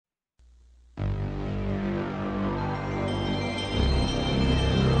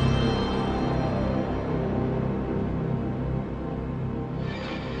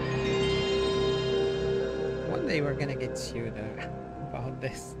gonna get sued about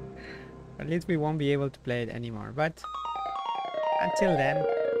this. At least we won't be able to play it anymore. But until then.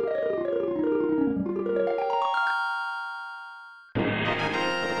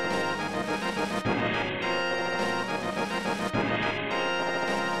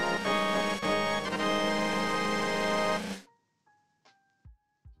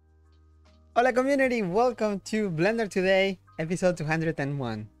 Hola community, welcome to Blender.Today, episode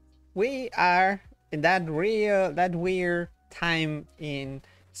 201. We are in that weird time in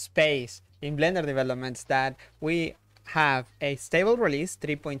space in Blender developments that we have a stable release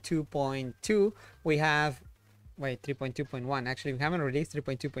 3.2.2. We have 3.2.1. Actually, we haven't released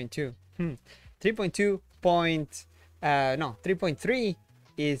 3.2.2. 3.3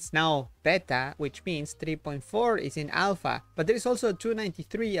 is now beta, which means 3.4 is in alpha, but there is also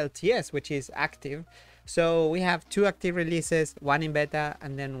 293 LTS, which is active. So we have 2 active releases, 1 in beta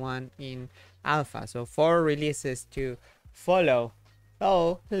and then 1 in alpha, so 4 releases to follow.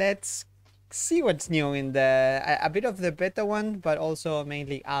 So let's see what's new in a bit of the beta one, but also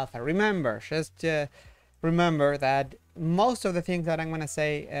mainly alpha. Remember, remember that most of the things that I'm going to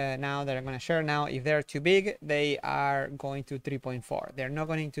say now, that I'm going to share now, if they're too big, they are going to 3.4. They're not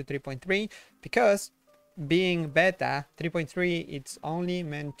going to 3.3 because being beta, 3.3, it's only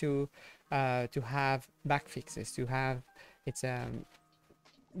meant to have back fixes, to have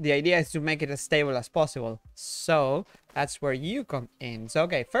the idea is to make it as stable as possible. So that's where you come in. So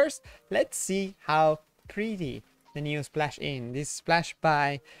okay, first let's see how pretty the new splash in. This splash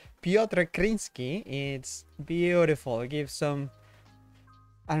by Piotr Krinsky, it's beautiful. It gives some,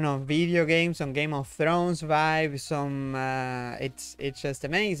 I don't know, video games, some Game of Thrones vibes, some it's just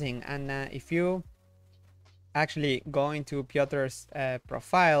amazing. And if you actually go into Piotr's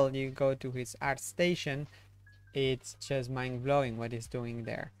profile, you go to his art station, it's just mind-blowing what he's doing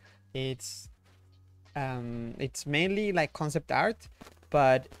there. It's mainly like concept art,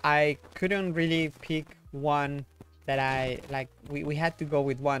 but I couldn't really pick one that I like. We had to go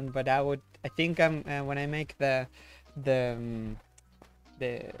with one, but I think when I make the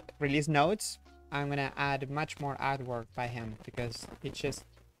release notes, I'm gonna add much more artwork by him, because it's just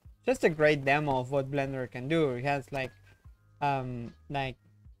a great demo of what Blender can do. It has like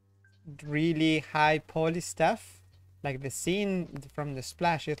really high poly stuff. Like the scene from the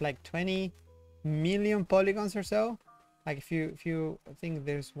splash is like 20 million polygons or so. Like if you I think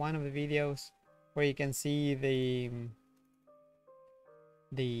there's one of the videos where you can see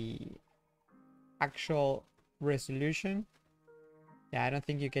the actual resolution. Yeah, I don't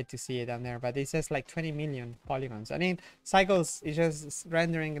think you get to see it down there, but it says like 20 million polygons. I mean, Cycles is just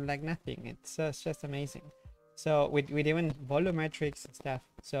rendering like nothing. It's just amazing. So with even volumetrics and stuff.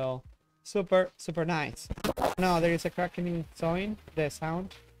 So super nice. No, there is a crackling the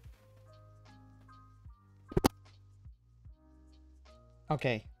sound.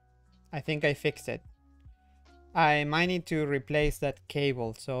 Okay, I think I fixed it. I might need to replace that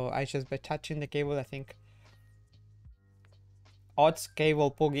cable, so I just, by touching the cable, I think odds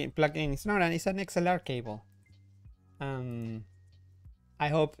cable plug-in. It's not it's an XLR cable. I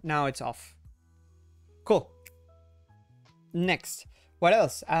hope now it's off. Cool. Next, what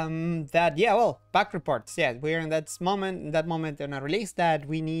else? Back reports. Yeah, we're in that moment on a release that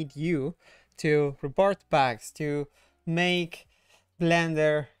we need you to report bugs, to make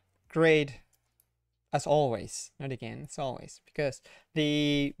Blender great as always. Not again, it's always, because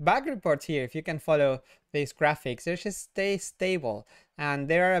the bug reports here, if you can follow these graphics, they just stay stable, and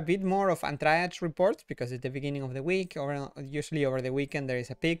there are a bit more of triage reports because it's the beginning of the week, or usually over the weekend there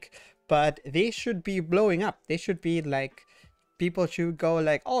is a peak, but they should be blowing up. They should be like, people should go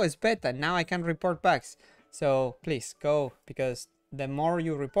like, oh, it's beta, now I can report bugs. So please go, because the more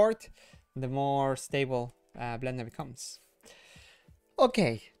you report, the more stable Blender becomes.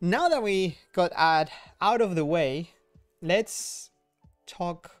 Okay, now that we got out of the way, let's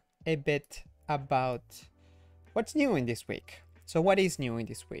talk a bit about what's new in this week. So what is new in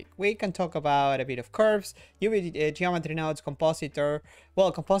this week? We can talk about a bit of curves, UV geometry nodes, compositor.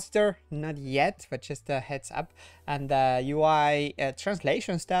 Well, compositor, not yet, but just a heads up. And UI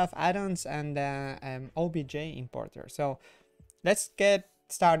translation stuff, add-ons, and OBJ importer. So let's get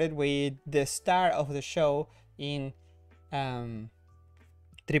started with the star of the show in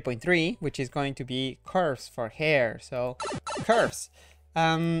 3.3, which is going to be curves for hair. So curves,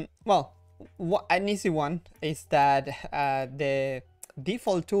 well, an easy one is that the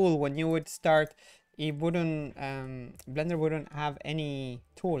default tool, when you would start, it wouldn't Blender wouldn't have any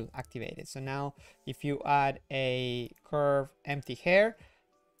tool activated. So now if you add a curve empty hair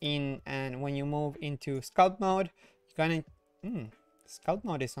in, and when you move into sculpt mode, you're gonna sculpt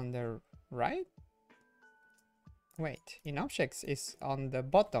mode is on the right. Wait, in objects is on the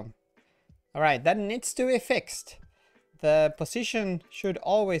bottom. All right, that needs to be fixed. The position should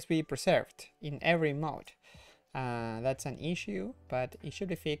always be preserved in every mode. That's an issue, but it should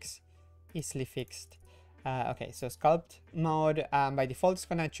be fixed, easily fixed. Okay, so sculpt mode, by default it's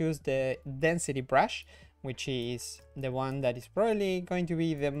gonna choose the density brush, which is the one that is probably going to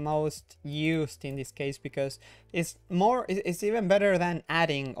be the most used in this case, because it's even better than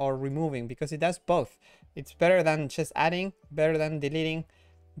adding or removing, because it does both. It's better than just adding, better than deleting,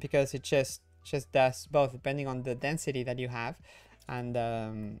 because it just does both depending on the density that you have,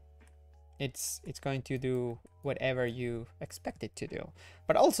 and it's going to do whatever you expect it to do.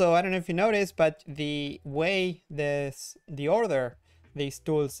 But also, I don't know if you noticed, but the way the order these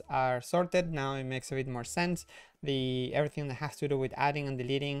tools are sorted now, it makes a bit more sense. Everything that has to do with adding and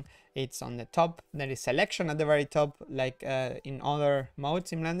deleting, it's on the top. There is selection at the very top, like in other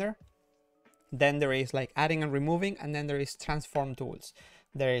modes in Blender. Then there is like adding and removing, and then there is transform tools.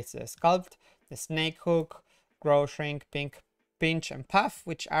 There is a sculpt, the snake hook, grow, shrink, pinch, and puff,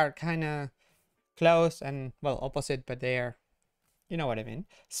 which are kind of close and, well, opposite, but they are, you know what I mean.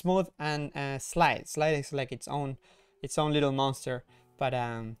 Smooth and slide. Slide is like its own little monster, but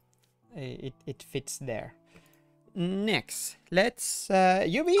it fits there. Next, let's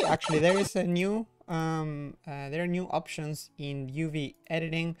UV. Actually, there is a new there are new options in UV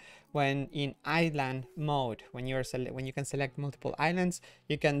editing when in island mode. When you can select multiple islands,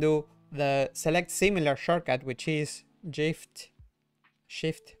 you can do the select similar shortcut, which is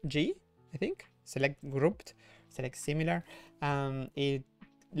Shift G, I think. Select grouped, select similar. It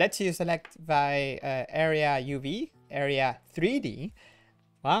lets you select by area UV, area 3D.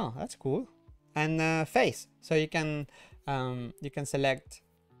 Wow, that's cool. And face, so you can select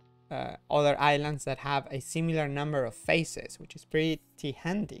other islands that have a similar number of faces, which is pretty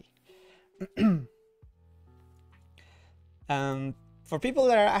handy. For people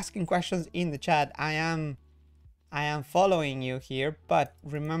that are asking questions in the chat, I am following you here, but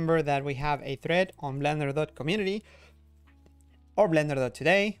remember that we have a thread on Blender.community or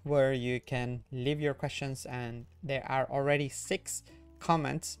Blender.Today where you can leave your questions, and there are already 6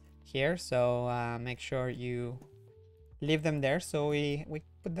 comments here, so make sure you leave them there, so we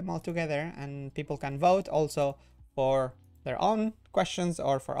put them all together and people can vote also for their own questions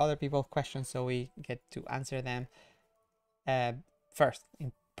or for other people's questions, so we get to answer them first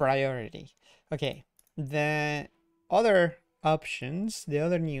in priority. Okay, the other options, the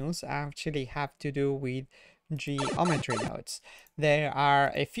other news actually have to do with geometry nodes. There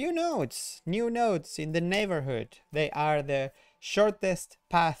are a few nodes, new nodes in the neighborhood. They are the shortest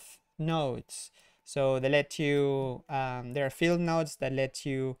path nodes. So they let you, there are field nodes that let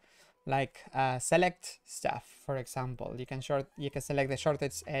you like select stuff. For example, you can select the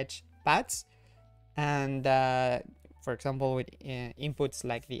shortest edge paths, and for example with inputs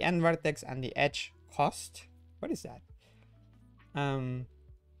like the end vertex and the edge cost. What is that? And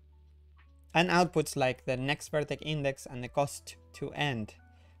outputs like the next vertex index and the cost to end.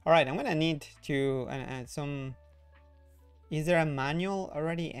 All right, I'm gonna need to add some. Is there a manual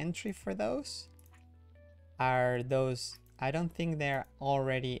already entry for those? Are those? I don't think they're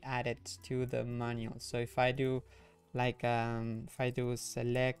already added to the manual. So if I do like if I do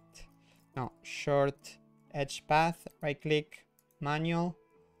select, no, short edge path, right click, manual.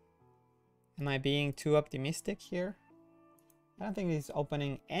 Am I being too optimistic here? I don't think it's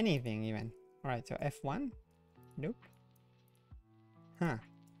opening anything even. All right, so F1. Nope. Huh.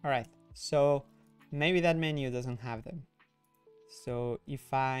 All right, so maybe that menu doesn't have them. So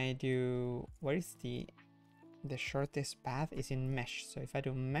if I do, where is the shortest path is in mesh. So if I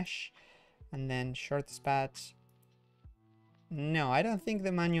do mesh and then shortest path, no, I don't think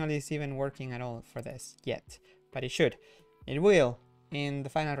the manual is even working at all for this yet, but it should. It will in the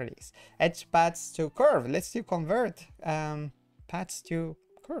final release. Edge paths to curve. Let's do convert paths to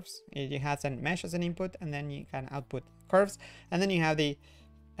curves. You have a mesh as an input, and then you can output curves, and then you have the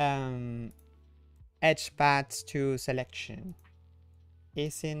edge paths to selection.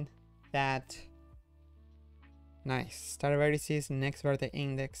 Isn't that nice? Start vertices, next vertex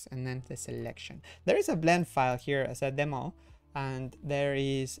index, and then the selection. There is a blend file here as a demo, and there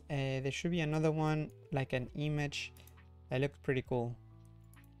should be another one like an image that looks pretty cool.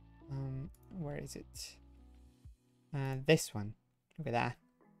 Where is it? This one. Look at that.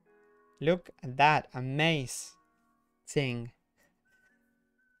 Look at that. Amazing.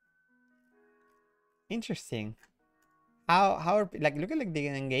 Interesting. How like, look at like the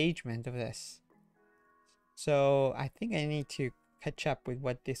engagement of this. So I think I need to catch up with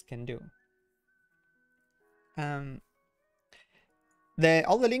what this can do.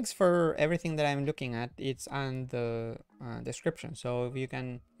 All the links for everything that I'm looking at, it's on the description. So if you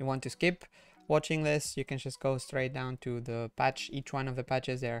want to skip watching this, you can just go straight down to the patch. Each one of the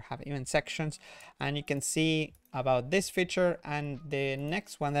patches there have even sections, and you can see about this feature. And the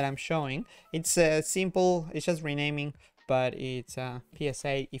next one that I'm showing, it's simple, it's just renaming, but it's a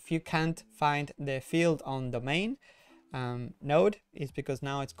PSA. If you can't find the field on domain node, is because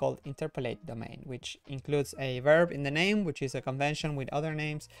now it's called interpolate domain, which includes a verb in the name, which is a convention with other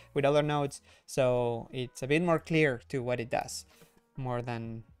names, with other nodes. So it's a bit more clear to what it does, more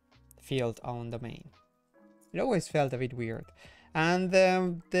than field on domain. It always felt a bit weird. And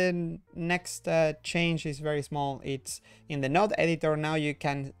the next change is very small. It's in the node editor. Now you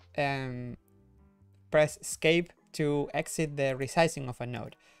can press escape to exit the resizing of a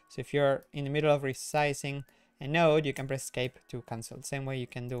node. So if you're in the middle of resizing a node, you can press escape to cancel. Same way you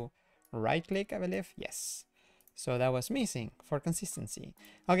can do right click, I believe. Yes. So that was missing for consistency.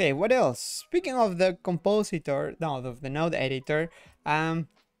 Okay, what else? Speaking of the compositor, no, of the node editor,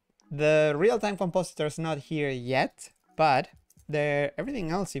 the real-time compositor is not here yet, but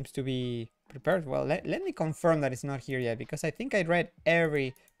everything else seems to be prepared. Well, let me confirm that it's not here yet, because I think I read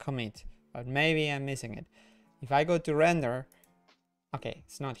every commit, but maybe I'm missing it. If I go to render, okay,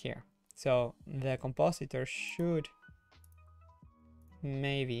 it's not here. So the compositor should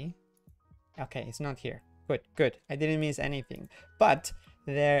maybe, okay, it's not here. Good. I didn't miss anything, but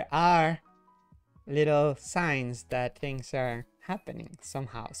there are little signs that things are happening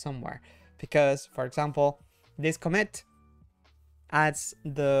somehow, somewhere. Because, for example, this commit adds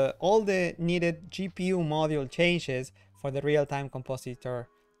all the needed GPU module changes for the real-time compositor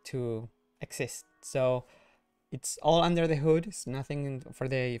to exist. So it's all under the hood. It's nothing for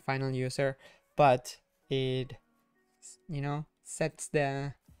the final user, but it, sets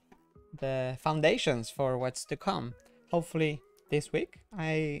the foundations for what's to come. Hopefully this week.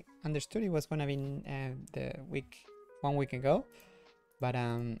 I understood it was gonna be one week ago, but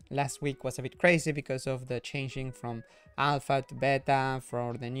last week was a bit crazy because of the changing from alpha to beta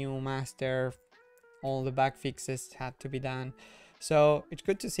for the new master. All the bug fixes had to be done. So it's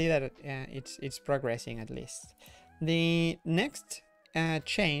good to see that it's progressing at least. The next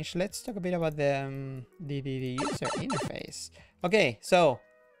change, let's talk a bit about the user interface. Okay, so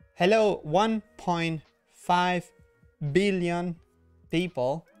hello 1.5 billion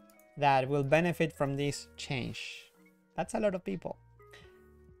people that will benefit from this change. That's a lot of people.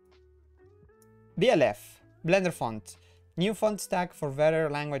 BLF, Blender font. New font stack for better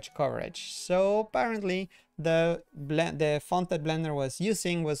language coverage. So apparently the font that Blender was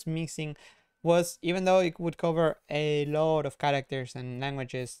using was missing, even though it would cover a lot of characters and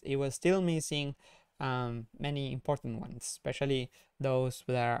languages, it was still missing many important ones, especially those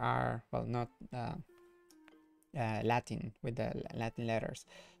that are, well, not Latin, with the Latin letters.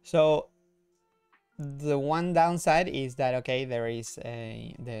 So the one downside is that, okay, there is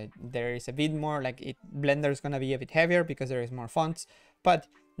a bit more, like Blender is gonna be a bit heavier because there is more fonts, but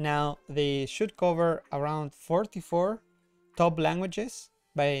now they should cover around 44 top languages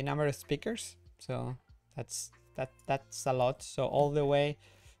by number of speakers. So that's a lot. So all the way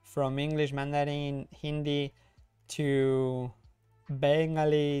from English, Mandarin, Hindi to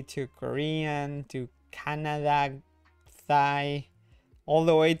Bengali to Korean to Canada, Thai, all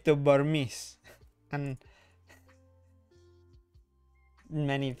the way to Burmese, and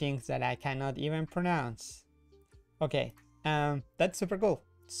many things that I cannot even pronounce. Okay, that's super cool.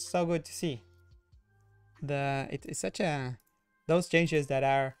 So good to see. It's such those changes that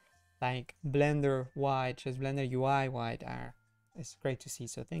are like Blender wide, just Blender UI wide, it's great to see.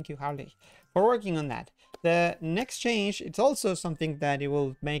 So thank you, Harley, for working on that. The next change, it's also something that it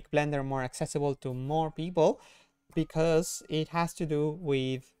will make Blender more accessible to more people, because it has to do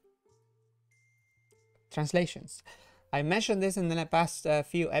with translations. I mentioned this in the past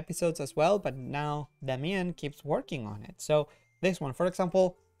few episodes as well, but now Damien keeps working on it. So this one, for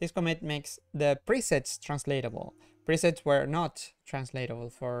example, this commit makes the presets translatable. Presets were not translatable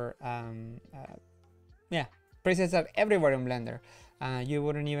for, presets are everywhere in Blender. You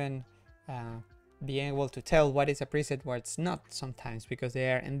wouldn't even be able to tell what is a preset, what it's not sometimes, because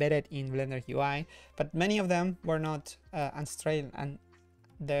they are embedded in Blender UI, but many of them were not and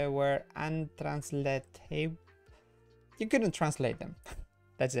they were untranslatable. You couldn't translate them.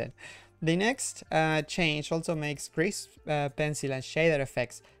 That's it. The next change also makes grease, pencil, and shader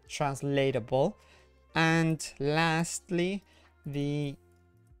effects translatable. And lastly, the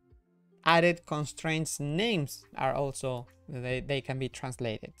added constraints names are also, they can be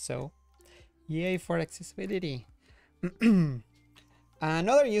translated. So yay for accessibility.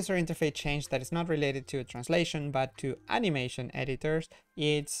 Another user interface change that is not related to translation but to animation editors,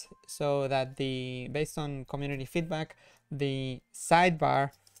 it's so that based on community feedback, the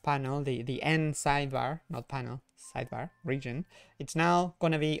sidebar panel, the end sidebar, not panel, sidebar region, it's now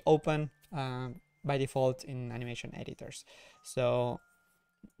gonna be open by default in animation editors. So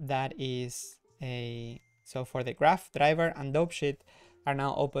that is so for the graph driver and dope sheet are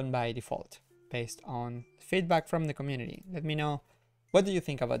now open by default based on feedback from the community. Let me know, what do you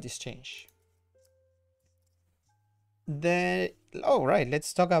think about this change? Oh, right,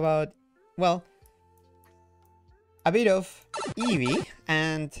 let's talk about, well, a bit of Eevee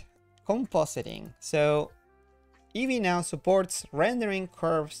and compositing. So Eevee now supports rendering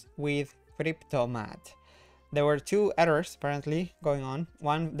curves with CryptoMatte. There were two errors apparently going on.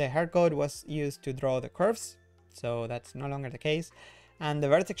 One, the hair code was used to draw the curves, so that's no longer the case. And the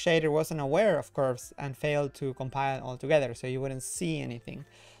vertex shader wasn't aware of curves and failed to compile altogether, so you wouldn't see anything.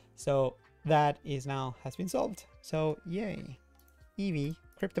 So that is now has been solved. So yay, Eevee,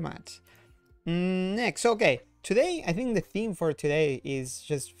 CryptoMatte. Next, okay, today I think the theme for today is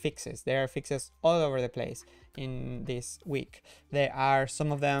just fixes. There are fixes all over the place in this week. There are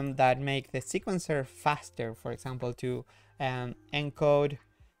some of them that make the sequencer faster, for example, to encode.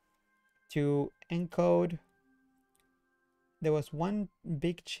 There was one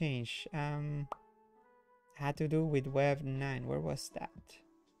big change had to do with Web 9. Where was that?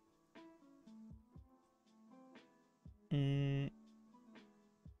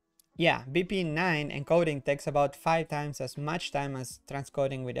 Yeah, BP9 encoding takes about 5 times as much time as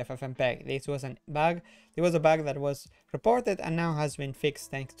transcoding with FFmpeg. This was a bug. It was a bug that was reported and now has been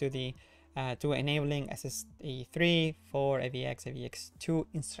fixed thanks to the to enabling SSE3 for AVX, AVX2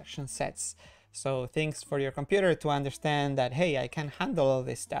 instruction sets. So things for your computer to understand that, hey, I can handle all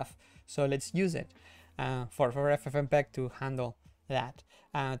this stuff. So let's use it for FFmpeg to handle that,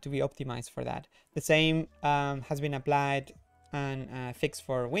 to be optimized for that. The same has been applied and fixed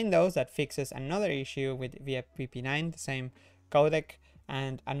for Windows that fixes another issue with via PP9, the same codec,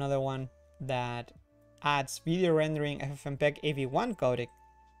 and another one that adds video rendering FFmpeg AV1 codec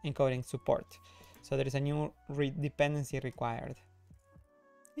encoding support. So there is a new dependency required.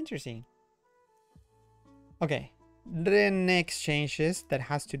 Interesting. Okay, the next changes that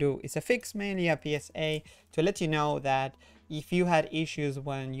has to do is a fix, mainly a PSA, to let you know that if you had issues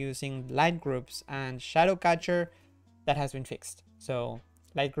when using light groups and shadow catcher, that has been fixed. So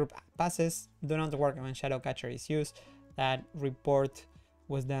light group passes do not work when shadow catcher is used. That report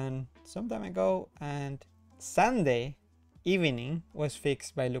was done some time ago, and Sunday evening was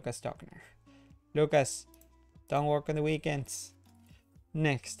fixed by Lucas Stockner. Lucas, don't work on the weekends.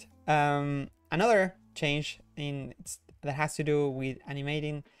 Next, another change that has to do with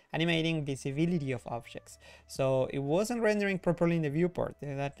animating visibility of objects. So it wasn't rendering properly in the viewport.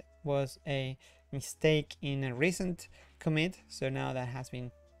 That was a mistake in a recent commit. So now that has been,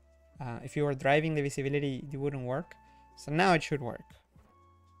 if you were driving the visibility, it wouldn't work. So now it should work.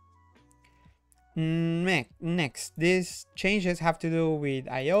 Next, these changes have to do with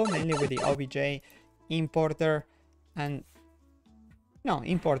I/O, mainly with the OBJ importer, and no,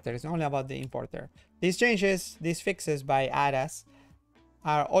 importer, it's only about the importer. These changes, these fixes by ADAS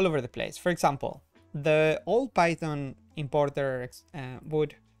are all over the place. For example, the old Python importer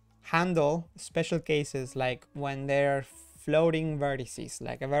would handle special cases like when there are floating vertices,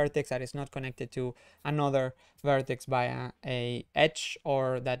 like a vertex that is not connected to another vertex by a edge,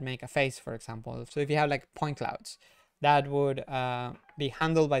 or that make a face, for example. So if you have like point clouds, that would be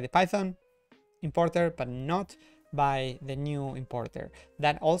handled by the Python importer, but not by the new importer.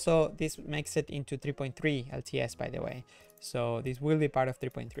 That also, this makes it into 3.3 LTS, by the way. So this will be part of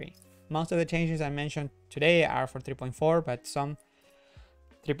 3.3. Most of the changes I mentioned today are for 3.4, but some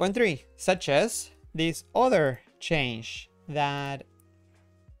 3.3, such as this other change that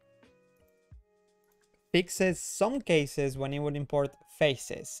fixes some cases when it would import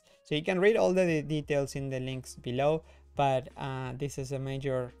faces. So you can read all the details in the links below, but this is a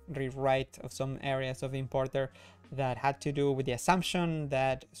major rewrite of some areas of the importer that had to do with the assumption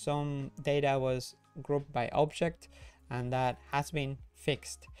that some data was grouped by object, and that has been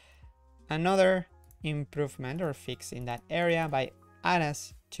fixed. Another improvement or fix in that area by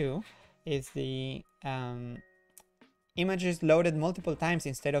ADAS 2 is the images loaded multiple times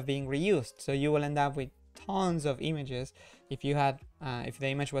instead of being reused. So you will end up with tons of images. If you had, if the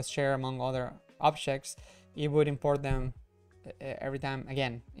image was shared among other objects, it would import them every time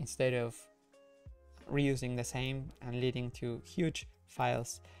again instead of reusing the same and leading to huge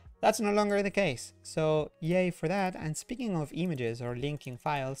files. That's no longer the case. So yay for that. And speaking of images or linking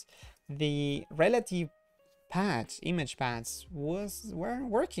files, the relative paths, image paths weren't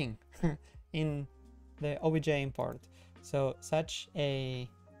working in the OBJ import. So such a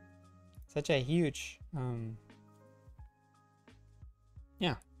huge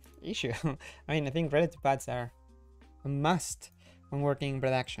yeah, issue. I mean, I think relative paths are a must when working in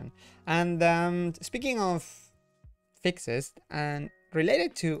production. And speaking of fixes and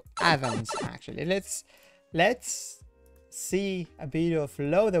related to add-ons, actually, let's see a bit of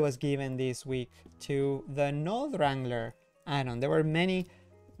love that was given this week to the Node Wrangler add-on. There were many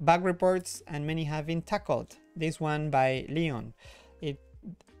bug reports and many have been tackled. This one by Leon. It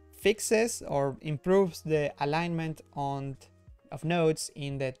fixes or improves the alignment of nodes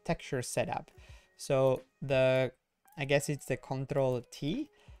in the texture setup. So I guess it's the Control T.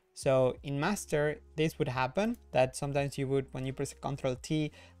 So in master, this would happen, that sometimes you would, when you press Control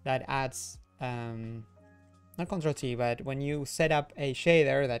T, that adds, not Control T, but when you set up a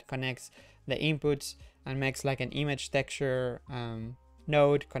shader that connects the inputs and makes like an image texture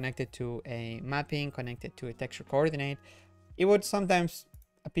node connected to a mapping, connected to a texture coordinate, it would sometimes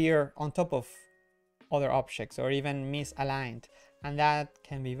appear on top of other objects or even misaligned. And that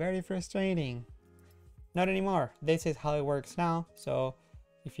can be very frustrating. Not anymore. This is how it works now. So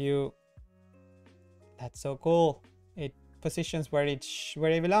if you, that's so cool. It positions where it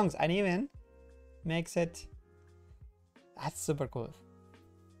belongs and even makes it, that's super cool.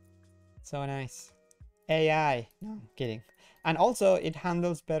 So nice. AI, no, I'm kidding. And also it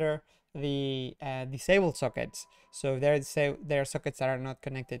handles better the disabled sockets. So there are sockets that are not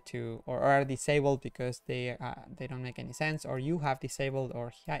connected to or are disabled because they don't make any sense, or you have disabled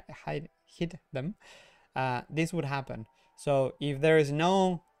or hid them. This would happen. So if there is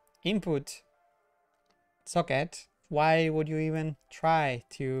no input socket, why would you even try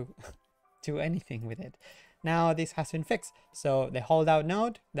to do anything with it? Now this has been fixed. So the holdout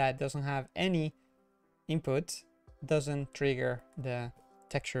node that doesn't have any input doesn't trigger the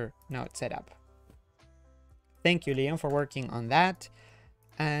texture node setup. Thank you, Leon, for working on that.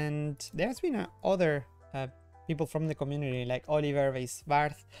 And there's been other people from the community, like Oliver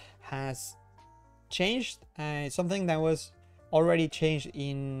Weisbarth has changed something that was already changed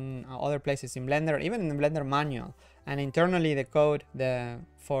in other places in Blender, even in the Blender manual. And internally the code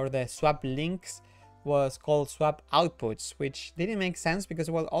for the swap links was called swap outputs, which didn't make sense because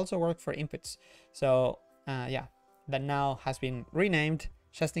it will also work for inputs. So yeah, that now has been renamed,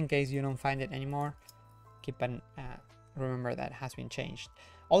 just in case you don't find it anymore. Remember that has been changed.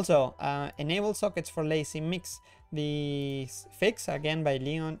 Also, enable sockets for lazy mix. The fix again by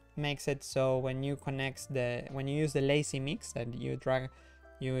Leon makes it so when you use the lazy mix, that you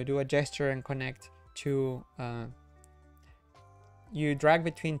do a gesture and connect to you drag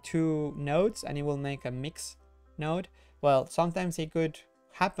between two nodes and it will make a mix node. Well, sometimes it could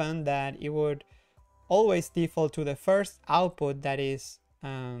happen that it would always default to the first output that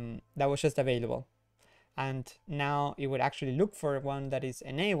was just available. And now it would actually look for one that is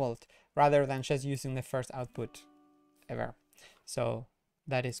enabled rather than just using the first output ever. So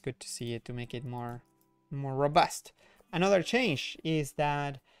that is good to see it, to make it more robust. Another change is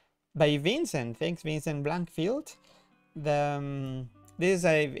that by Vincent, thanks Vincent Blankfield, this is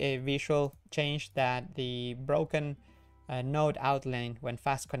a visual change that the broken node outline when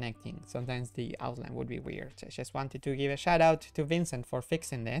fast connecting. Sometimes the outline would be weird. I just wanted to give a shout out to Vincent for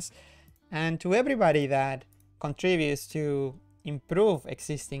fixing this, and to everybody that contributes to improve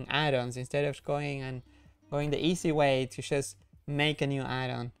existing add-ons instead of going the easy way to just make a new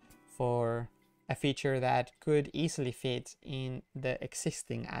add-on for a feature that could easily fit in the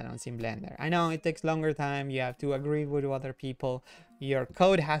existing add-ons in Blender. I know it takes longer time, you have to agree with other people, your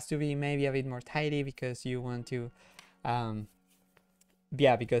code has to be maybe a bit more tidy because you want to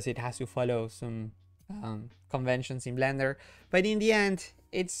because it has to follow some conventions in Blender, but in the end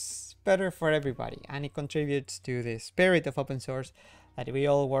it's better for everybody and it contributes to the spirit of open source, that we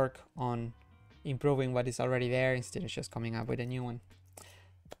all work on improving what is already there instead of just coming up with a new one.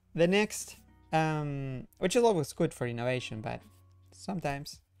 The next, which is always good for innovation, but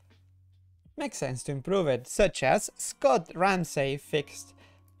sometimes makes sense to improve it, such as Scott Ramsey fixed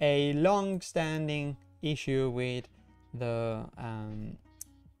a long-standing issue with the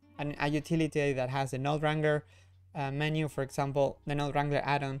a utility that has a Node Wrangler menu. For example, the Node Wrangler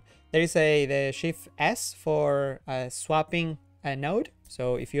add-on, there is the Shift S for swapping a node.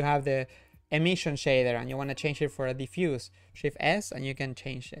 So if you have the emission shader and you want to change it for a diffuse, Shift S and you can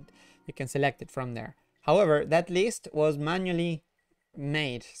change it. You can select it from there. However, that list was manually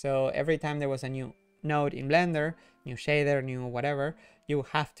made. So every time there was a new node in Blender, new shader, new whatever, you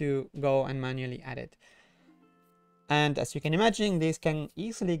have to go and manually add it. And as you can imagine, this can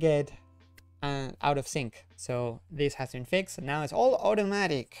easily get out of sync. So this has been fixed. Now it's all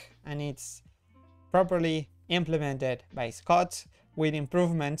automatic and it's properly implemented by Scott with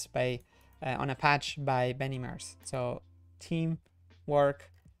improvements by on a patch by Benimers. So team work.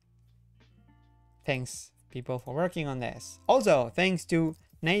 Thanks people for working on this. Also thanks to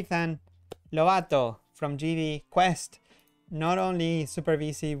Nathan Lovato from GD Quest, not only super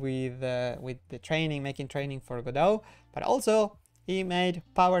busy with the training, making training for Godot, but also he made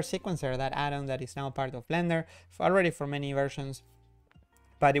Power Sequencer, that add-on that is now part of Blender already for many versions,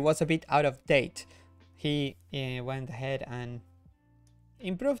 but it was a bit out of date. He went ahead and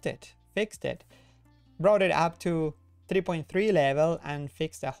improved it, fixed it, brought it up to 3.3 level and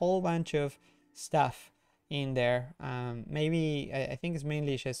fixed a whole bunch of stuff in there. Maybe I think it's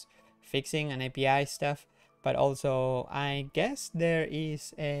mainly just fixing an API stuff, but also I guess there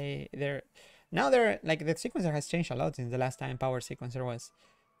is now like the sequencer has changed a lot since the last time Power Sequencer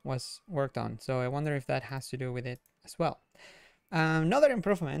was worked on. So I wonder if that has to do with it as well. Another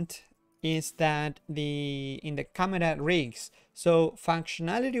improvement is that in the camera rigs. So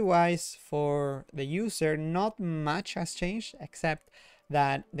functionality wise for the user, not much has changed except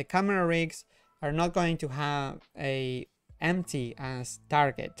that the camera rigs are not going to have a empty as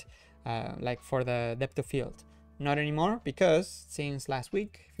target like for the depth of field. Not anymore, because since last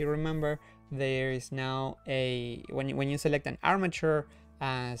week, if you remember, there is now a when you select an armature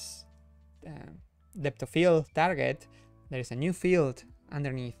as depth of field target, there is a new field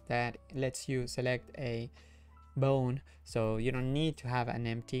underneath that lets you select a bone, so you don't need to have an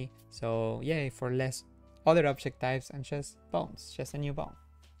empty. So yay for less other object types and just bones, just a new bone.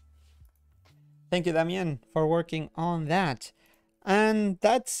 Thank you, Damien, for working on that. And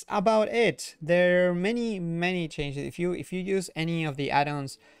that's about it. There are many changes. If you use any of the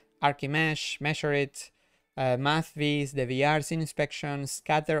add-ons, Archimesh, MeasureIt, MathVis, the VR scene inspection,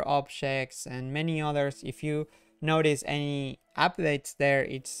 scatter objects, and many others, if you notice any updates there,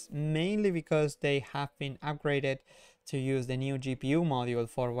 it's mainly because they have been upgraded to use the new GPU module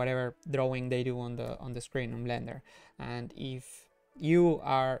for whatever drawing they do on the screen on Blender. And if you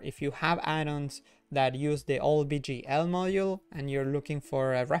have add-ons that use the old BGL module and you're looking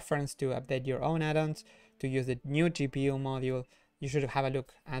for a reference to update your own add-ons to use the new GPU module, you should have a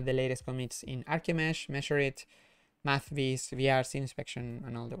look at the latest commits in Archimesh, MeasureIt, MathVis, VR scene inspection,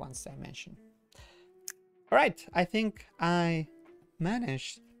 and all the ones I mentioned. All right, I think I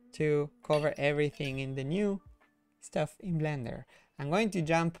managed to cover everything in the new stuff in Blender. I'm going to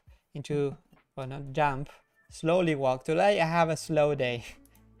jump into, well, not jump, slowly walk. Today I have a slow day.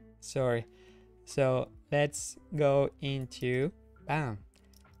 Sorry. So let's go into, bam.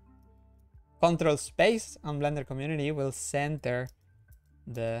 Control space on Blender community will center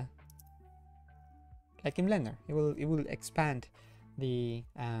the, like in Blender, it will expand the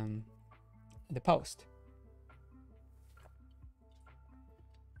post.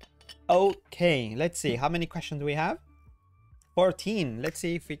 Okay, let's see, how many questions do we have? 14. Let's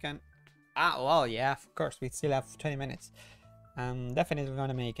see if we can, well, yeah, of course, we still have 20 minutes. Definitely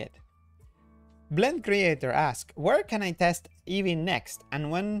gonna make it. Blend Creator asks, where can I test Eevee next,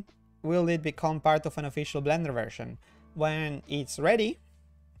 and when will it become part of an official Blender version? When it's ready.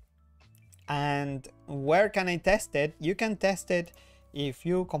 And where can I test it? You can test it if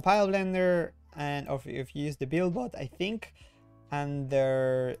you compile Blender or if you use the build bot, I think,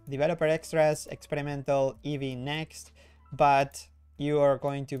 under developer extras, experimental Eevee next, but you are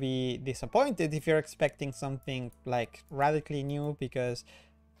going to be disappointed if you're expecting something like radically new, because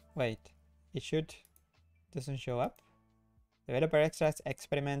wait, it doesn't show up. Developer extras,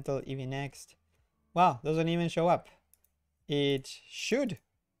 experimental Eevee next. Wow, doesn't even show up. It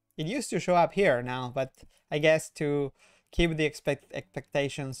used to show up here now, but I guess to keep the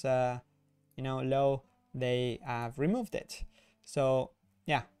expectations low, they have removed it. So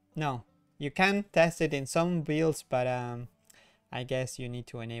yeah, no, you can test it in some builds, but I guess you need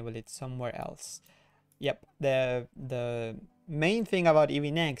to enable it somewhere else. Yep, the main thing about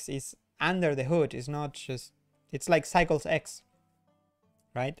Eevee Next is under the hood. It's not just, it's like Cycles X,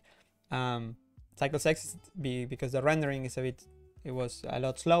 right? Cycles X because the rendering is it was a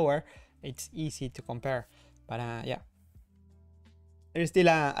lot slower. It's easy to compare, but yeah, there's still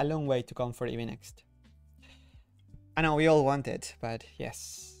a long way to come for Eevee Next. I know we all want it, but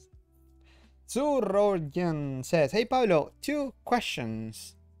yes. Zurorjan says, hey Pablo, 2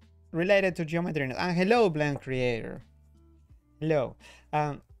 questions related to geometry nodes. Hello, Blend Creator. Hello.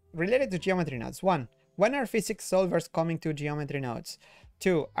 Related to geometry nodes. 1. When are physics solvers coming to geometry nodes?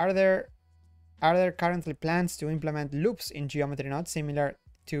 2. Are there currently plans to implement loops in geometry nodes similar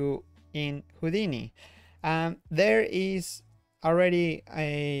to in Houdini? There is already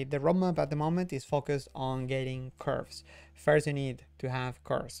the roadmap at the moment is focused on getting curves. First, you need to have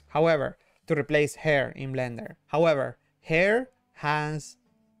curves. However, to replace hair in Blender. However, hair has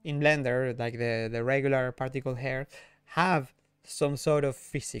in Blender, like the regular particle hair, have some sort of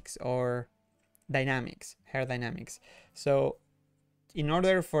physics or dynamics, hair dynamics. So in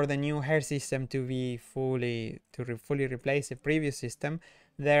order for the new hair system to be fully replace the previous system,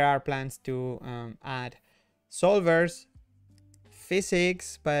 there are plans to add solvers,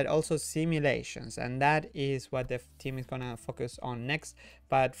 physics, but also simulations, and that is what the team is gonna focus on next.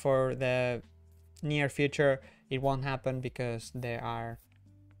 But for the near future, it won't happen because there are,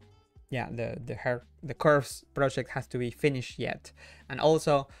 yeah, the curves project has to be finished yet, and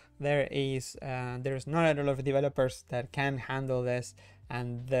also there's not a lot of developers that can handle this,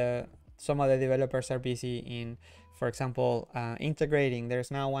 and some of the developers are busy in, for example, integrating.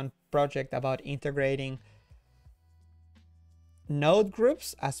 There's now one project about integrating node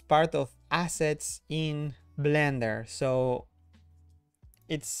groups as part of assets in Blender. So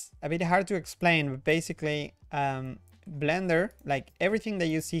it's a bit hard to explain, but basically Blender, like everything that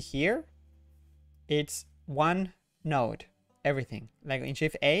you see here, it's one node. Everything, like in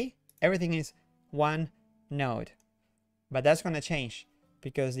Shift A, everything is one node. But that's going to change,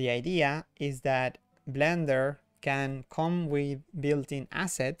 because the idea is that Blender can come with built-in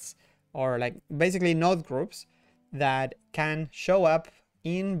assets, or like basically node groups that can show up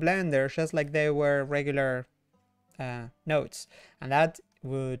in Blender just like they were regular nodes. And that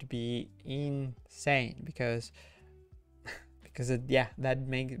would be insane, because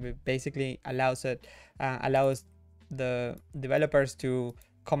that basically allows the developers to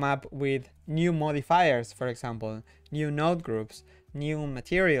come up with new modifiers, for example, new node groups, new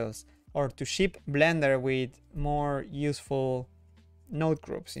materials, or to ship Blender with more useful node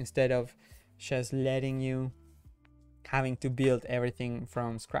groups instead of just letting you having to build everything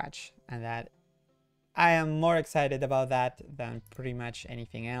from scratch. And that I am more excited about that than pretty much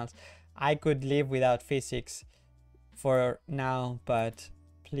anything else. I could live without physics for now, but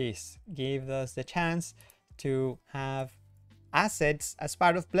please give us the chance to have assets as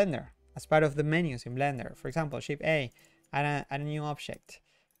part of Blender, as part of the menus in Blender. For example, Shift A, add a new object,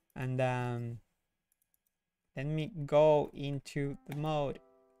 and let me go into the mode,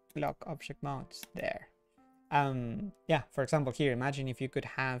 lock object modes there. Yeah, for example, here, imagine if you could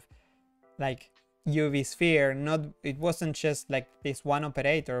have like UV sphere, it wasn't just like this one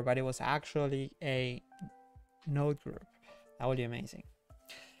operator, but it was actually a node group. That would be amazing.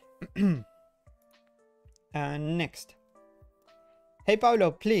 Next. Hey Pablo,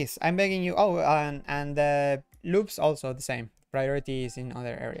 please, I'm begging you. Oh, and the loops also the same. Priority is in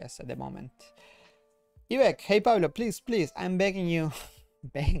other areas at the moment. Ivek, hey Pablo, please, I'm begging you,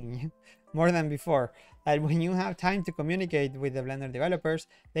 begging you, more than before, that when you have time to communicate with the Blender developers,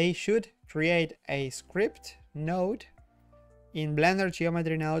 they should create a script node in Blender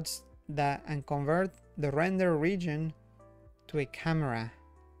geometry nodes and convert the render region to a camera.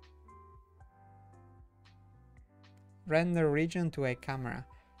 Render region to a camera.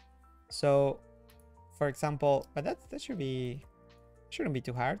 So, for example, but that shouldn't be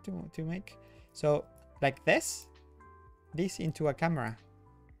too hard to make. So, like this into a camera.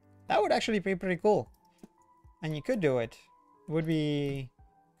 That would actually be pretty cool. And you could do it. It would even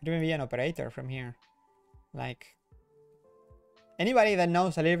be an operator from here. Like, anybody that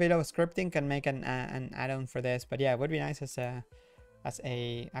knows a little bit of scripting can make an add-on for this. But yeah, it would be nice as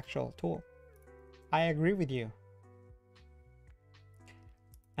a actual tool. I agree with you.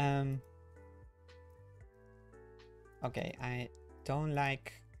 Okay, I don't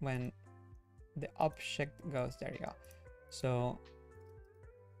like when the object goes, there you go. So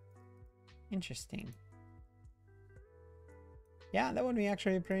interesting. Yeah, that would be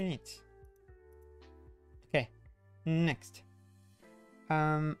actually pretty neat. Okay, next.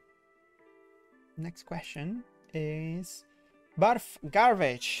 Next question is Barf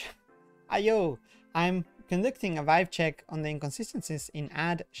Garbage. Ayo, I'm conducting a vibe check on the inconsistencies in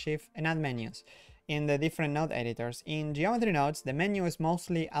add, shift, and add menus in the different node editors. In geometry nodes, the menu is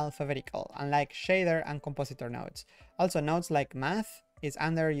mostly alphabetical, unlike shader and compositor nodes. Also, nodes like math is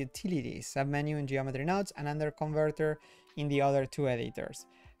under utilities, submenu in geometry nodes, and under converter in the other two editors.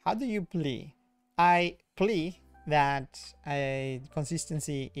 How do you plea? I plea that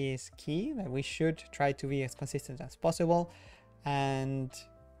consistency is key, that we should try to be as consistent as possible, and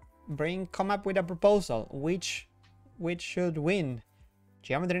come up with a proposal which should win.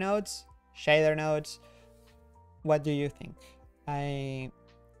 Geometry nodes, shader nodes. What do you think? I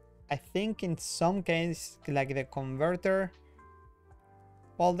think in some case, like the converter,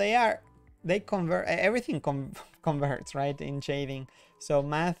 well, they are they convert, everything converts, right, in shading. So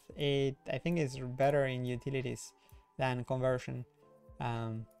math, I think is better in utilities than conversion.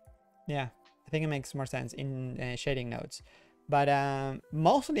 Yeah, I think it makes more sense in shading nodes. But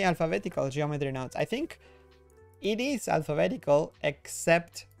mostly alphabetical geometry nodes. I think it is alphabetical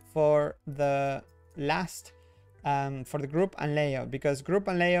except for the last, for the group and layout, because group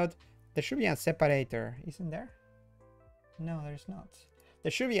and layout, there should be a separator, isn't there? No, there's not.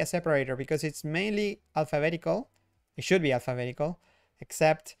 There should be a separator because it's mainly alphabetical. It should be alphabetical,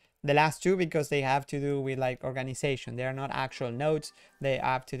 except the last two, because they have to do with like organization. They are not actual nodes. They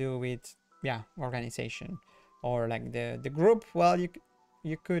have to do with, yeah, organization. Or like the group, well,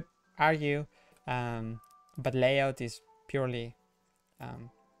 you could argue, but layout is purely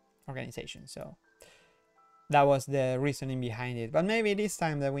organization. So that was the reasoning behind it. But maybe it is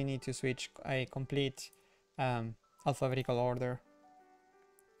time that we need to switch a complete alphabetical order.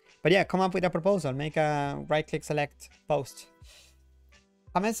 But yeah, come up with a proposal. Make a right-click select post.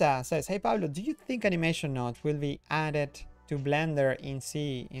 Amesa says, hey Pablo, do you think animation nodes will be added to Blender in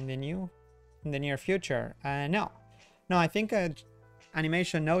C in the near future? No, I think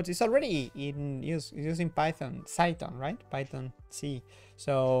animation nodes is already in use using Python, right? Python C.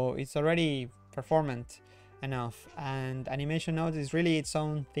 So it's already performant enough, and animation nodes is really its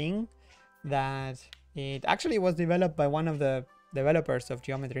own thing that it actually was developed by one of the developers of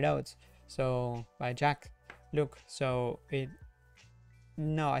geometry nodes, so by Jack Luke. So I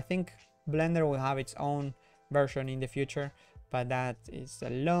think Blender will have its own version in the future, but that is a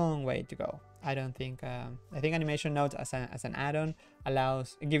long way to go. I don't think I think animation nodes as an add-on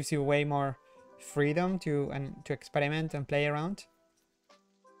gives you way more freedom to experiment and play around.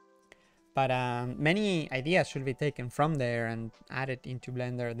 But many ideas should be taken from there and added into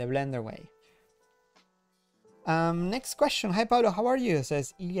Blender, the Blender way. Next question. Hi Pablo, how are you?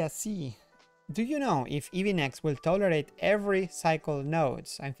 Says Ilya C. Do you know if EVNext will tolerate every cycle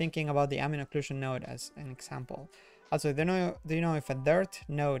nodes? I'm thinking about the ambient occlusion node as an example. Also, do you know if a dirt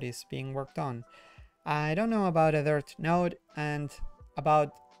node is being worked on? I don't know about a dirt node, and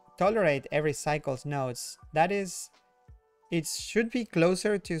about tolerate every cycles nodes. That is, it should be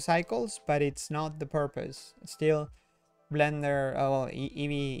closer to cycles, but it's not the purpose. Still, Blender, well,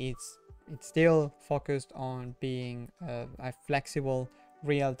 Eevee, it's still focused on being a flexible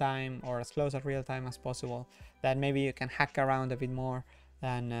real-time, or as close as real-time as possible, that maybe you can hack around a bit more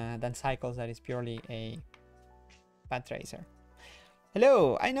than cycles, that is purely a path tracer.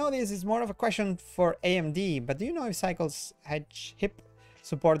 Hello, I know this is more of a question for AMD, but do you know if cycles hip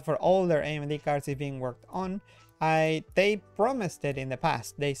support for older AMD cards is being worked on? They promised it in the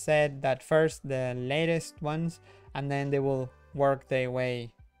past. They said that first the latest ones, and then they will work their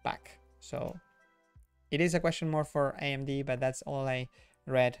way back. So it is a question more for AMD, but that's all I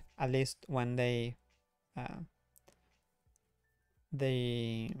read, at least when they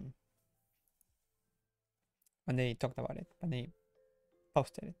talked about it, when they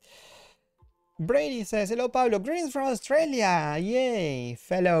posted it. Brady says, hello Pablo, greetings from Australia, yay,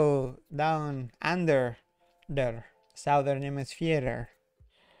 fellow down under the southern hemisphere.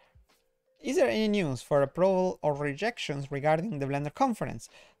 Is there any news for approval or rejections regarding the Blender conference?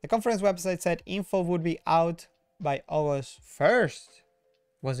 The conference website said info would be out by August 1st.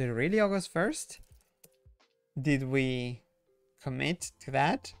 Was it really August 1st? Did we commit to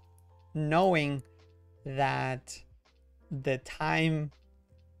that, knowing that the time...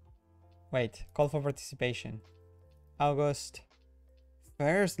 Wait, call for participation. August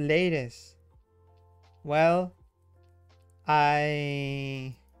 1st latest. Well,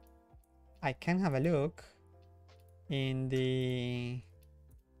 I can have a look in the...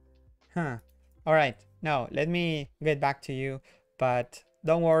 All right, no, let me get back to you, but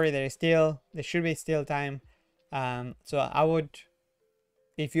don't worry, there should be still time. So I would,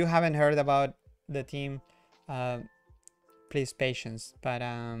 if you haven't heard about the team, please patience, but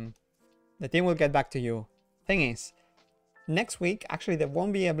the team will get back to you. Thing is, next week, actually, there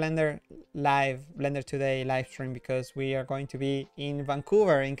won't be a Blender.Today live stream, because we are going to be in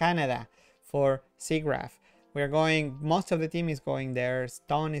Vancouver in Canada for SIGGRAPH. We're going, most of the team is going there.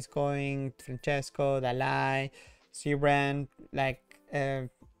 Stone is going, Francesco, Dalai, Sibran, like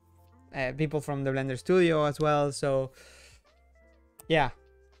people from the Blender studio as well. So yeah,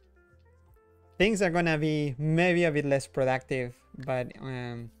 things are gonna be maybe a bit less productive, but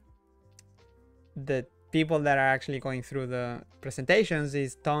the people that are actually going through the presentations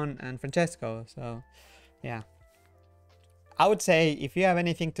is Ton and Francesco. So yeah, I would say if you have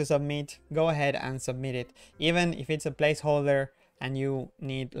anything to submit, go ahead and submit it, even if it's a placeholder and you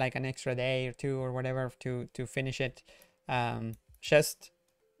need like an extra day or two or whatever to finish it. Just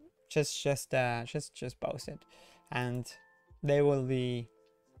just post it, and they will be.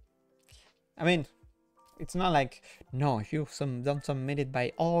 I mean, it's not like, no, if you don't submit it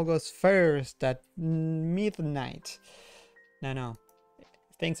by August 1st at midnight. No,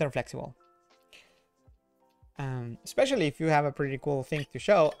 things are flexible. Especially if you have a pretty cool thing to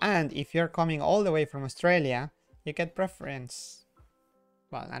show, and if you're coming all the way from Australia, you get preference.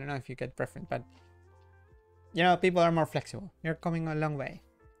 Well, I don't know if you get preference, but you know, people are more flexible. You're coming a long way.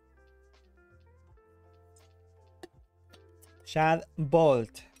 Chad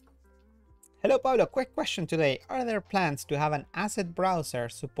Bolt. Hello, Pablo. Quick question today. Are there plans to have an asset browser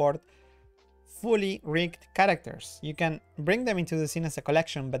support fully rigged characters? You can bring them into the scene as a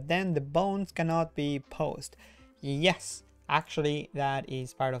collection, but then the bones cannot be posed. Yes, actually, that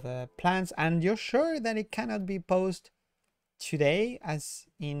is part of the plans. And you're sure that it cannot be posed today, as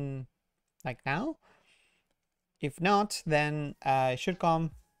in like now? If not, then it should come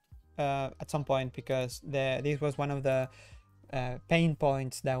at some point, because this was one of the pain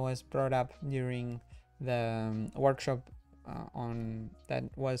points that was brought up during the workshop that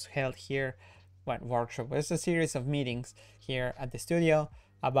was held here. What workshop? It was a series of meetings here at the studio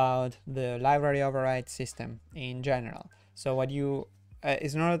about the library override system in general. So what you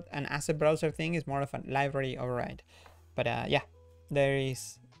it's not an asset browser thing, it's more of a library override. But yeah, there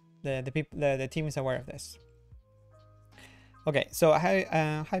is the team is aware of this. Okay, so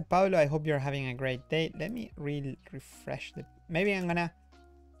hi Pablo, I hope you're having a great day. Let me refresh the, maybe I'm gonna,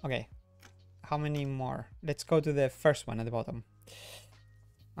 okay, how many more? Let's go to the first one at the bottom.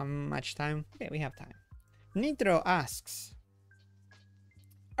 How much time? Okay, we have time. Nitro asks,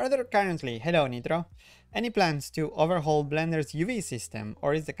 are there currently, hello Nitro, any plans to overhaul Blender's UV system,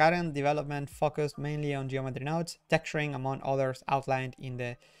 or is the current development focused mainly on geometry nodes, texturing among others outlined in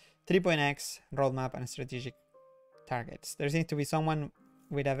the 3.x roadmap and strategic targets? There seems to be someone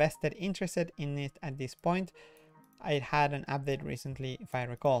with a vested interest in it at this point. I had an update recently, if I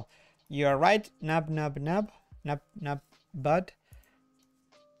recall. You are right, nub,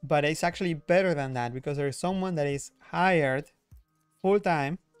 but it's actually better than that, because there is someone that is hired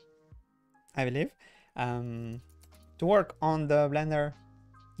full-time, I believe, to work on the Blender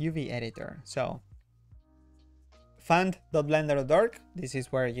UV editor. So fund.blender.org, this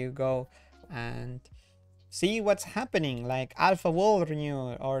is where you go and see what's happening, like Alpha Wall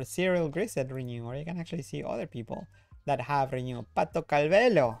renew or Cyril Grisset renew, or you can actually see other people that have renewed. Pato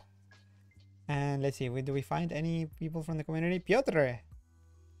Calvelo. And let's see, do we find any people from the community? Piotr.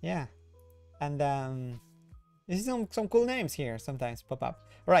 Yeah. And this is some cool names here sometimes pop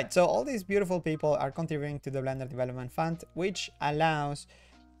up. All right, so all these beautiful people are contributing to the Blender Development Fund, which allows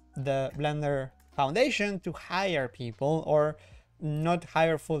the Blender Foundation to hire people, or not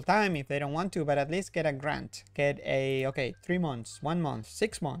hire full-time if they don't want to, but at least get a grant, get a, okay, 3 months, 1 month,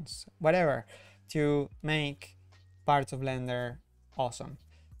 6 months, whatever, to make parts of Blender awesome.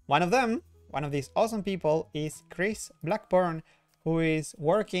 One of these awesome people is Chris Blackburn, who is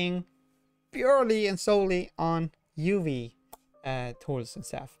working purely and solely on UV tools and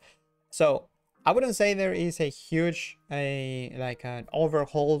stuff. So I wouldn't say there is a huge like an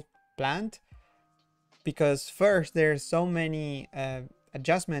overhaul planned, because first there's so many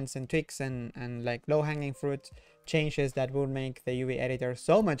adjustments and tweaks and like low-hanging fruit changes that will make the UV editor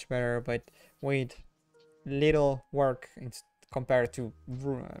so much better, but with little work compared to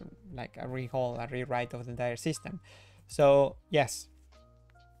like a rewrite of the entire system. So yes,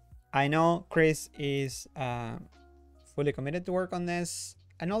 I know Chris is fully committed to work on this,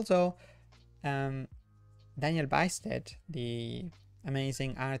 and also Daniel Beisted, the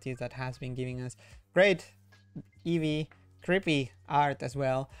amazing artist that has been giving us great Eevee creepy art as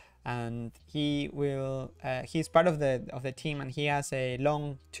well, and he will he's part of the team, and he has a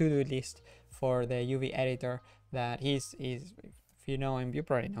long to-do list for the UV editor that he's if you know him, you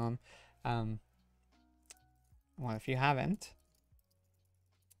probably know him, well, if you haven't,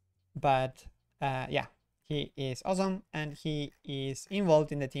 but yeah, he is awesome and he is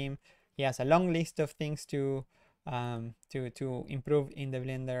involved in the team. He has a long list of things to improve in the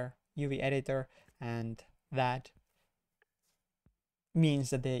Blender UV editor, and that means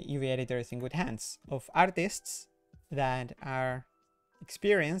that the UV editor is in good hands of artists that are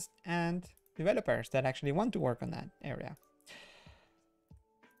experienced and developers that actually want to work on that area.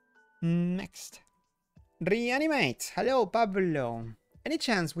 Next, Reanimate. Hello, Pablo. Any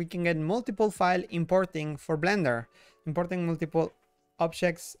chance we can get multiple file importing for Blender? Importing multiple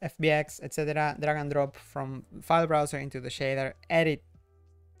objects, FBX, etc. Drag and drop from file browser into the shader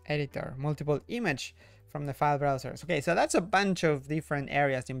editor. Multiple image from the file browsers. Okay, so that's a bunch of different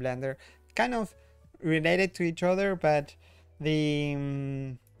areas in Blender, kind of related to each other, but the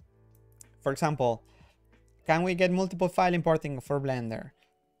For example, can we get multiple file importing for Blender?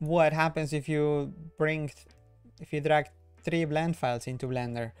 What happens if you drag 3 blend files into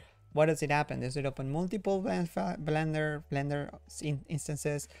Blender? What does it happen? Does it open multiple Blender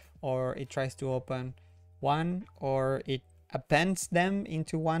instances, or it tries to open one, or it appends them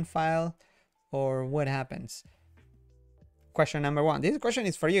into one file, or what happens? Question number 1. This question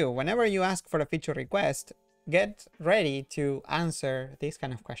is for you. Whenever you ask for a feature request, get ready to answer these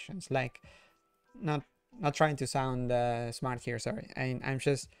kind of questions. Like, not trying to sound smart here, sorry. I'm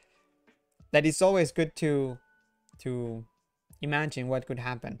just that it's always good to imagine what could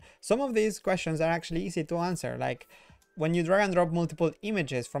happen. Some of these questions are actually easy to answer, like when you drag and drop multiple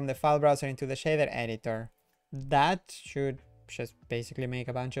images from the file browser into the shader editor, that should just basically make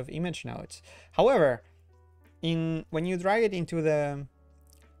a bunch of image nodes. However, when you drag it into the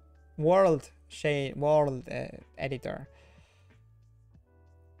world editor,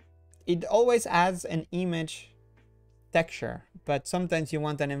 it always adds an image texture, but sometimes you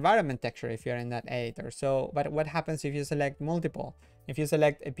want an environment texture if you're in that editor. So, but what happens if you select multiple? If you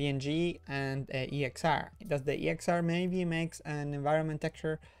select a PNG and a EXR, does the EXR maybe makes an environment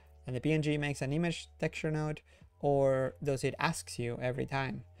texture and the PNG makes an image texture node, or does it ask you every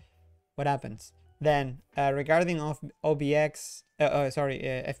time? What happens? Then regarding of FBX,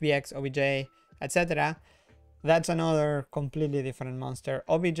 OBJ, etc., that's another completely different monster.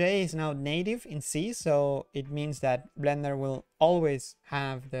 OBJ is now native in C, so it means that Blender will always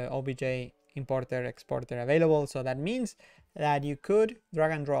have the OBJ importer exporter available. So that means that you could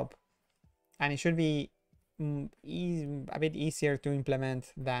drag and drop, and it should be a bit easier to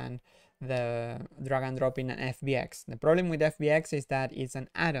implement than the drag and drop in an FBX. The problem with FBX is that it's an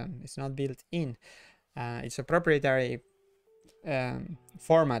add-on, it's not built in. It's a proprietary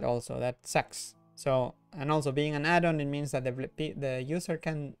format also, that sucks. So, and also being an add-on, it means that the user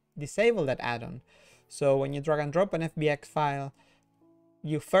can disable that add-on. So when you drag and drop an FBX file,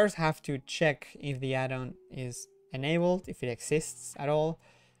 you first have to check if the add-on is enabled, if it exists at all,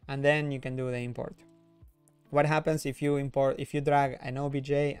 and then you can do the import. What happens if you drag an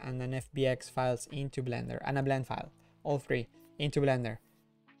OBJ and an FBX files into Blender, and a blend file, all three, into Blender?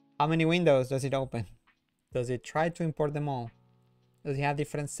 How many windows does it open? Does it try to import them all? Does it have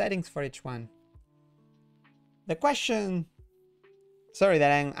different settings for each one? The question, sorry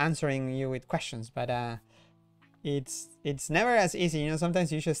that I'm answering you with questions, but it's never as easy. You know,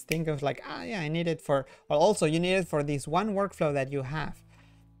 sometimes you just think of like, yeah, I need it for, well, also you need it for this one workflow that you have,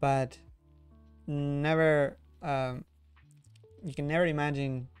 but never, you can never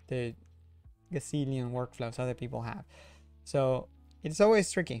imagine the gazillion workflows other people have. So it's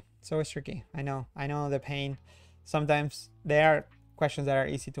always tricky. It's always tricky. I know the pain. Sometimes there are questions that are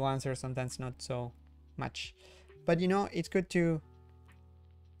easy to answer, sometimes not so much. But you know, it's good to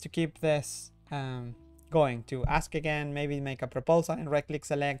keep this going, to ask again, maybe make a proposal and right-click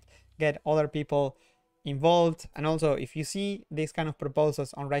select, get other people involved. And also, if you see these kind of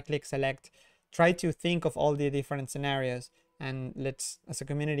proposals on right-click select, try to think of all the different scenarios, and let's, as a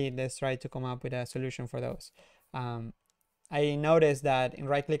community, let's try to come up with a solution for those. I noticed that in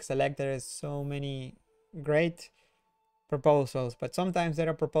right-click select there is so many great proposals, but sometimes there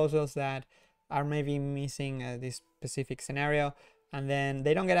are proposals that are maybe missing this specific scenario, and then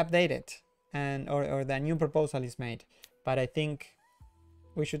they don't get updated, and or the new proposal is made. But I think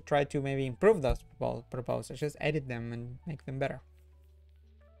we should try to maybe improve those proposals, just edit them and make them better.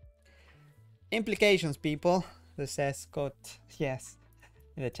 Implications, people, says Scott, yes,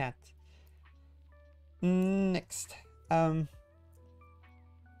 in the chat. Next, 15E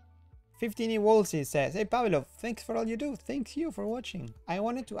Wolsey says, hey Pablo, thanks for all you do. Thanks you for watching. I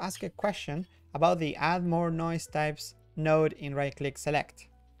wanted to ask a question about the add more noise types node in right-click select.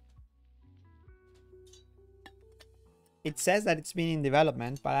 It says that it's been in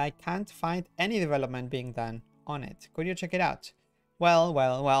development, but I can't find any development being done on it. Could you check it out?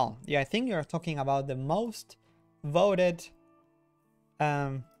 Well. Yeah, I think you're talking about the most voted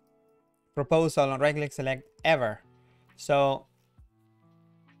proposal on right-click select ever. So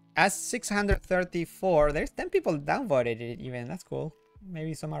as 634, there's 10 people downvoted it even. That's cool.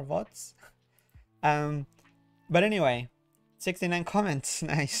 Maybe some are bots. But anyway, 69 comments.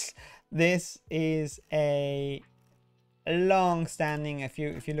 Nice. This is a long-standing, if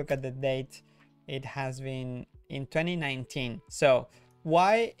you look at the date, it has been in 2019. So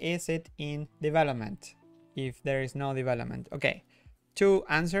why is it in development if there is no development? Okay, two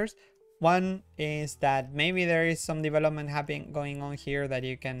answers. One is that maybe there is some development going on here, that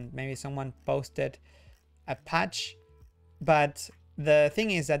you can, maybe someone posted a patch, but the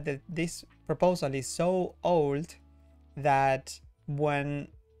thing is that this proposal is so old that when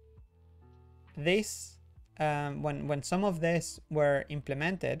this, when some of this were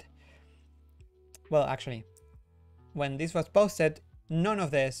implemented, well, actually, when this was posted, none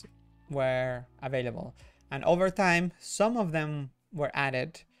of this were available. And over time, some of them were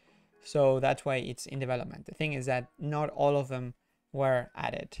added. So that's why it's in development. The thing is that not all of them were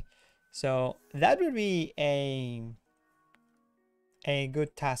added. So that would be a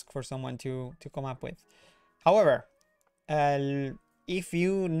good task for someone to come up with. However, if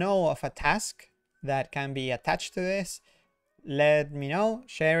you know of a task that can be attached to this, let me know,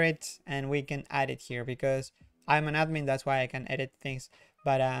 share it, and we can add it here, because I'm an admin, that's why I can edit things.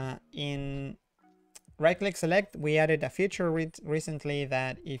 But in right click select, we added a feature recently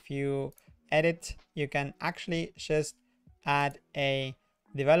that if you edit, you can actually just add a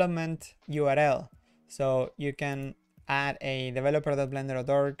development URL. So you can add a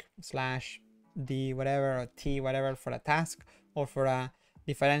developer.blender.org/d whatever or t whatever for a task or for a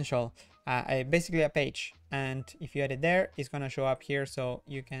differential, basically a page. And if you edit there, it's going to show up here, so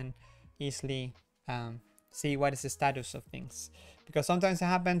you can easily see what is the status of things. Because sometimes it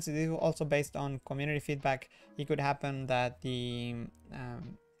happens, it is also based on community feedback. It could happen that maybe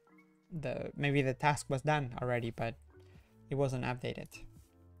the task was done already, but it wasn't updated.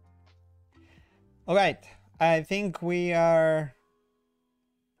 All right, I think we are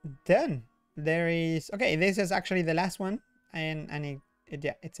done. There is, okay, this is actually the last one, and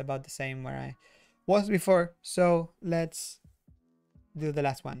yeah, it's about the same where I was before. So let's do the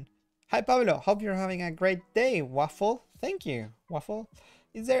last one. Hi Pablo, hope you're having a great day. Waffle, thank you. Waffle,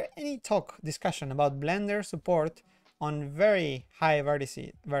 is there any discussion about Blender support on very high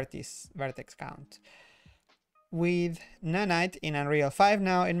vertex count? With Nanite in Unreal 5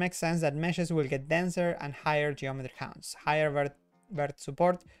 now, it makes sense that meshes will get denser and higher geometry counts. Higher vert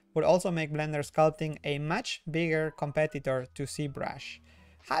support would also make Blender sculpting a much bigger competitor to ZBrush.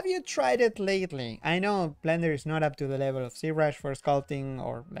 Have you tried it lately? I know Blender is not up to the level of ZBrush for sculpting,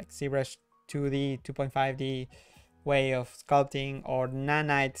 or like ZBrush 2D, 2.5D way of sculpting, or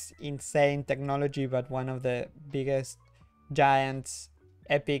Nanite's insane technology, but one of the biggest, giants,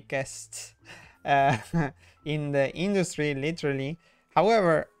 epicest in the industry, literally.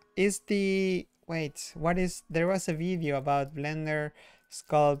 However, there was a video about Blender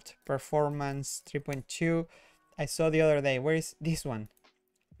Sculpt Performance 3.2 I saw the other day. Where is this one?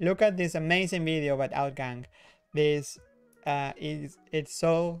 Look at this amazing video about Outgang. This it's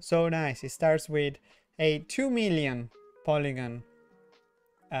so nice. It starts with a 2 million polygon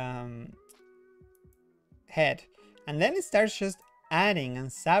head, and then it starts just adding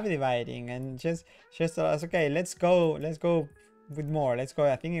and subdividing and just okay, let's go with more. Let's go.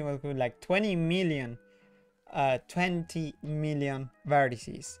 I think it was with like 20 million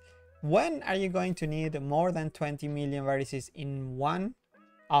vertices. When are you going to need more than 20 million vertices in one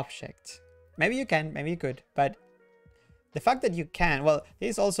object? Maybe you can, maybe you could, but the fact that you can, well,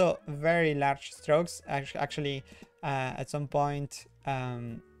 there's also very large strokes. Actually, at some point,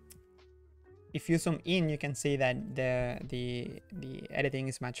 if you zoom in, you can see that the editing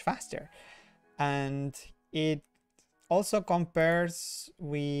is much faster, and it also compares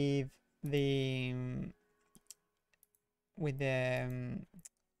with the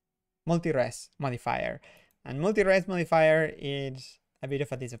multi-res modifier, and multi-res modifier is a bit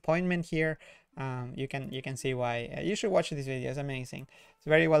of a disappointment here. You can see why. You should watch this video. It's amazing. It's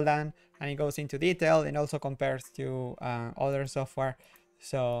very well done, and it goes into detail and also compares to other software.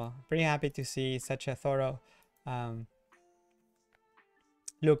 So pretty happy to see such a thorough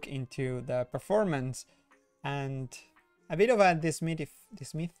look into the performance, and a bit of a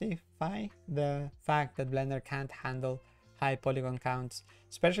demystify the fact that Blender can't handle high polygon counts,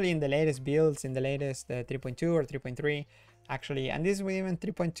 especially in the latest builds, in the latest 3.2 or 3.3 actually, and this is even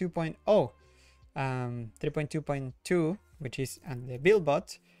 3.2.0. 3.2.2, which is on the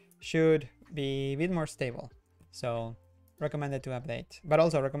buildbot, should be a bit more stable. So recommended to update, but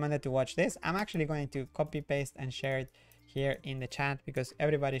also recommended to watch this. I'm actually going to copy paste and share it here in the chat because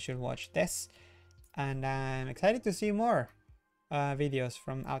everybody should watch this, and I'm excited to see more videos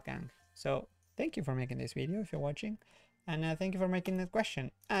from Outgang. So thank you for making this video if you're watching, and thank you for making that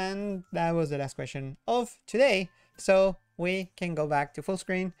question. And that was the last question of today, so we can go back to full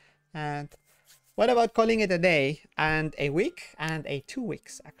screen. And what about calling it a day and a week and a 2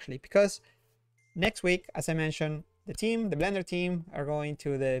 weeks actually, because next week, as I mentioned, the Blender team are going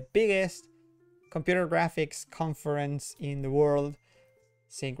to the biggest computer graphics conference in the world,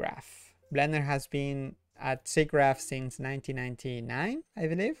 SIGGRAPH. Blender has been at SIGGRAPH since 1999, I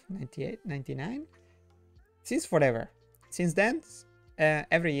believe, 98, 99, since forever. Since then,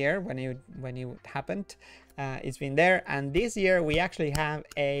 every year when it happened, it's been there. And this year we actually have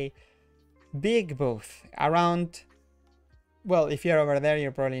a big booth, around, well, if you're over there,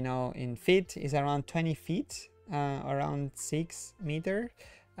 you probably know in feet is around 20 feet, around 6 meters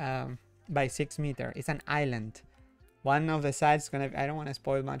by 6 meters. It's an island. One of the sides is gonna be, I don't want to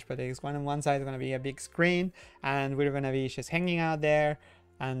spoil much, but it's one side is gonna be a big screen, and we're gonna be just hanging out there,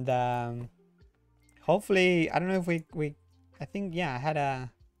 and hopefully, I don't know if we I think, yeah, I had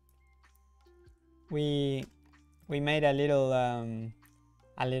a, we made a little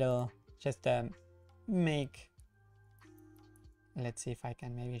just make, let's see if I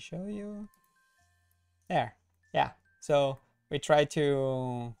can maybe show you there. Yeah, so we tried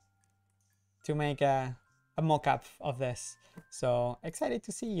to make a mock-up of this, so excited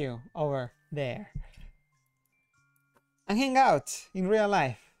to see you over there and hang out in real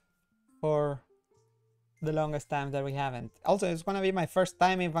life for the longest time that we haven't. Also, it's gonna be my first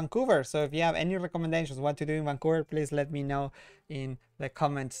time in Vancouver, so if you have any recommendations what to do in Vancouver, please let me know in the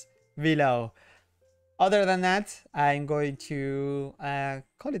comments below. Other than that, I'm going to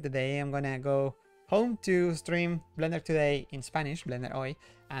call it a day. I'm gonna go home to stream Blender.Today in Spanish, Blender hoy,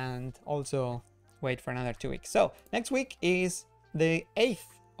 and also wait for another 2 weeks. So next week is the 8th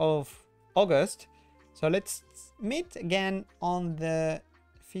of August, so let's meet again on the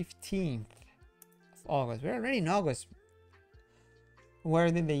 15th of August. We're already in August. Where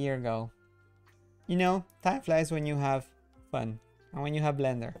did the year go? You know, time flies when you have fun and when you have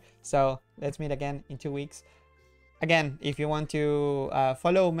Blender. So let's meet again in 2 weeks. Again, if you want to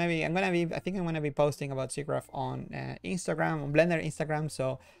follow, maybe I think I'm gonna be posting about SIGGRAPH on Instagram, on Blender Instagram,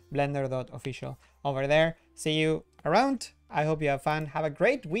 so Blender.official over there. See you around. I hope you have fun. Have a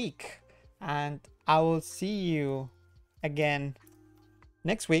great week, and I will see you again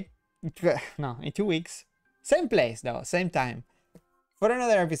next week. No, in 2 weeks. Same place though, same time, for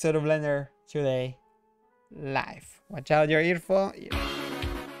another episode of Blender.Today live. Watch out your earphone.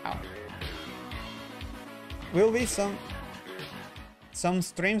 Ow. Will be some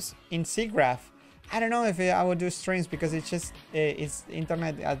streams in SIGGRAPH. I don't know if I would do streams because it's just it's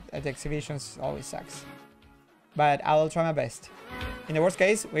internet at exhibitions always sucks, but I will try my best. In the worst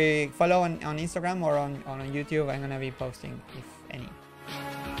case, we follow on Instagram or on YouTube. I'm gonna be posting if any.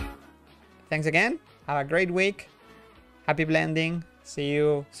 Thanks again. Have a great week. Happy blending. See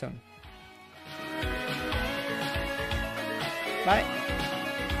you soon. Bye.